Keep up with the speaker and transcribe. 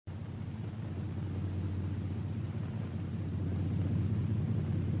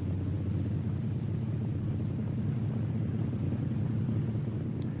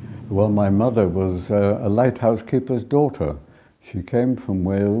Well, my mother was a lighthouse keeper's daughter. She came from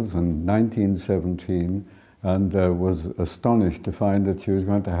Wales in 1917 and was astonished to find that she was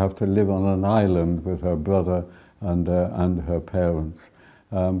going to have to live on an island with her brother and her parents.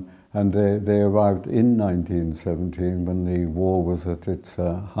 And they arrived in 1917 when the war was at its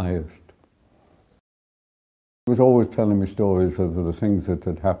highest. He was always telling me stories of the things that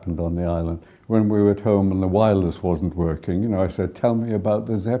had happened on the island. When we were at home and the wireless wasn't working, you know, I said, tell me about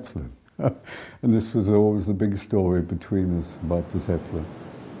the Zeppelin. And this was always the big story between us about the Zeppelin.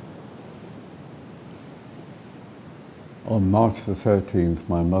 On March the 13th,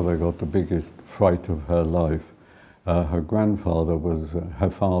 my mother got the biggest fright of her life. Her grandfather was,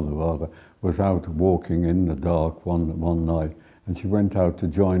 her father rather, was out walking in the dark one night, and she went out to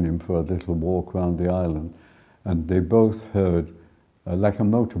join him for a little walk around the island, and they both heard like a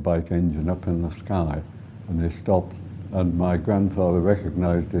motorbike engine up in the sky, and they stopped, and my grandfather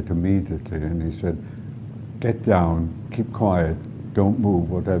recognized it immediately, and he said, get down, keep quiet, don't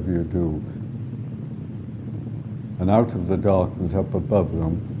move whatever you do. And out of the darkness up above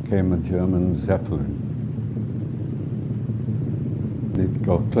them came a German Zeppelin. It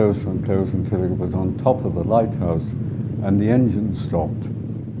got closer and closer until it was on top of the lighthouse, and the engine stopped.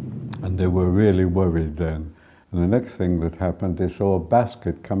 And they were really worried then. And the next thing that happened, they saw a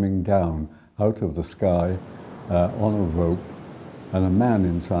basket coming down out of the sky on a rope, and a man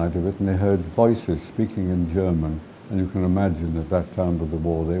inside of it, and they heard voices speaking in German. And you can imagine at that time of the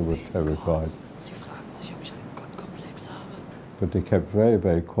war, they were terrified. But they kept very,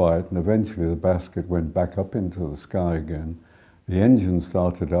 very quiet, and eventually the basket went back up into the sky again. The engine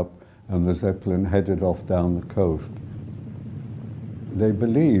started up, and the Zeppelin headed off down the coast. They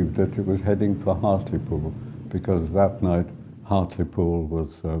believed that it was heading for Hartlepool, because that night Hartlepool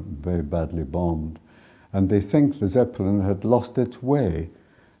was very badly bombed. And they think the Zeppelin had lost its way,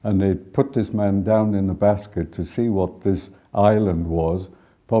 and they put this man down in the basket to see what this island was,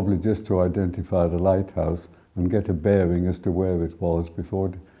 probably just to identify the lighthouse and get a bearing as to where it was before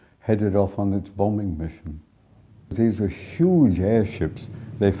it headed off on its bombing mission. These were huge airships.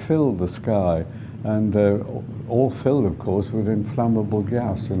 They filled the sky, and all filled, of course, with inflammable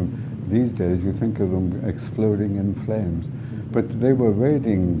gas. And these days, you think of them exploding in flames. But they were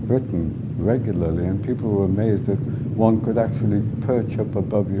raiding Britain regularly, and people were amazed that one could actually perch up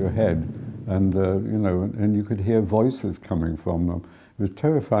above your head, and you know, and you could hear voices coming from them. It was a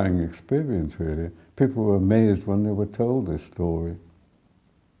terrifying experience, really. People were amazed when they were told this story.